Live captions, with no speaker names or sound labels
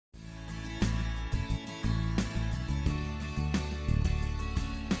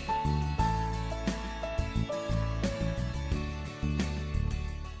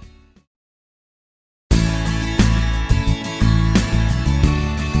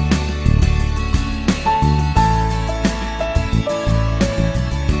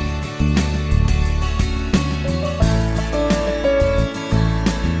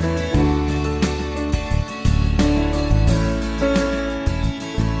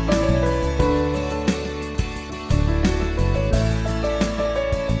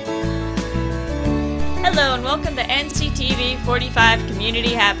Hello and welcome to NCTV45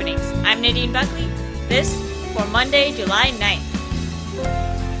 Community Happenings. I'm Nadine Buckley. This for Monday, July 9th.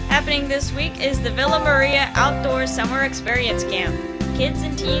 Happening this week is the Villa Maria Outdoor Summer Experience Camp. Kids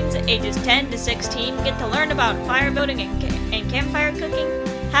and teens ages 10 to 16 get to learn about fire building and campfire cooking,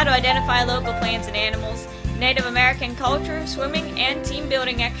 how to identify local plants and animals, Native American culture, swimming, and team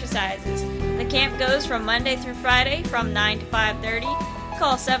building exercises. The camp goes from Monday through Friday from 9 to 5:30.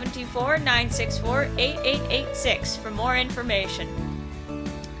 Call 724-964-8886 for more information.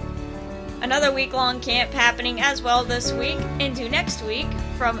 Another week-long camp happening as well this week into next week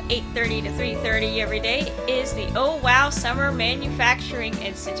from 8:30 to 3:30 every day is the Oh Wow Summer Manufacturing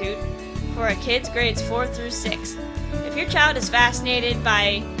Institute for kids grades 4 through 6. If your child is fascinated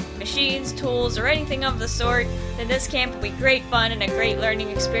by machines, tools, or anything of the sort, then this camp will be great fun and a great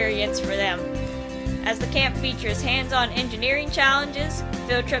learning experience for them. As the camp features hands-on engineering challenges,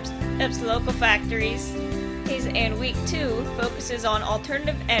 field trips to local factories, and week 2 focuses on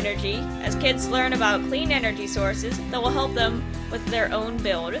alternative energy as kids learn about clean energy sources that will help them with their own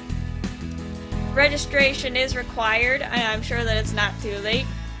build. Registration is required, and I'm sure that it's not too late.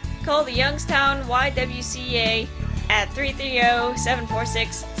 Call the Youngstown YWCA at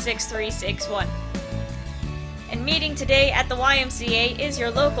 330-746-6361. And meeting today at the YMCA is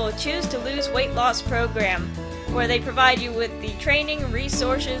your local Choose to Lose Weight Loss program, where they provide you with the training,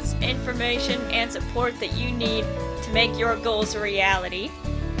 resources, information, and support that you need to make your goals a reality.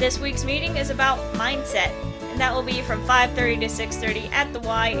 This week's meeting is about mindset, and that will be from 5:30 to 6:30 at the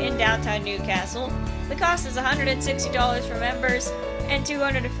Y in downtown Newcastle. The cost is $160 for members and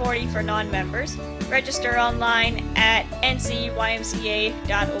 $240 for non-members. Register online at ncymca.org.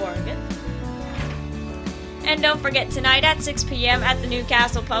 And don't forget, tonight at 6 p.m. at the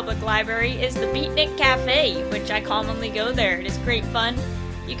Newcastle Public Library is the Beatnik Cafe, which I commonly go there. It is great fun.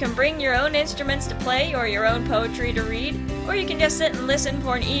 You can bring your own instruments to play or your own poetry to read, or you can just sit and listen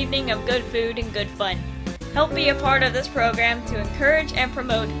for an evening of good food and good fun. Help be a part of this program to encourage and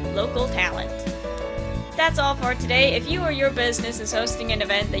promote local talent. That's all for today. If you or your business is hosting an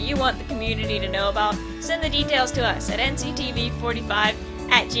event that you want the community to know about, send the details to us at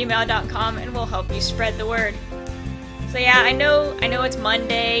nctv45@gmail.com and we'll help you spread the word. So yeah, I know it's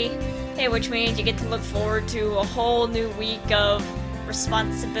Monday, which means you get to look forward to a whole new week of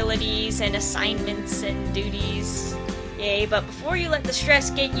responsibilities and assignments and duties. Yay, but before you let the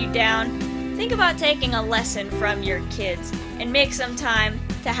stress get you down, think about taking a lesson from your kids and make some time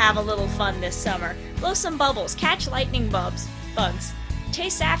to have a little fun this summer. Blow some bubbles, catch lightning bugs,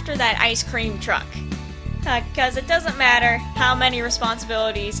 chase after that ice cream truck. Because it doesn't matter how many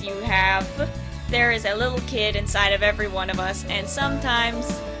responsibilities you have, there is a little kid inside of every one of us, and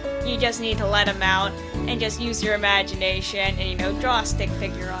sometimes you just need to let them out and just use your imagination and, draw a stick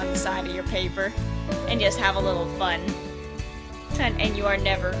figure on the side of your paper and just have a little fun. And you are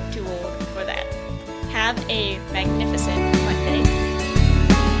never too old for that. Have a magnificent Monday.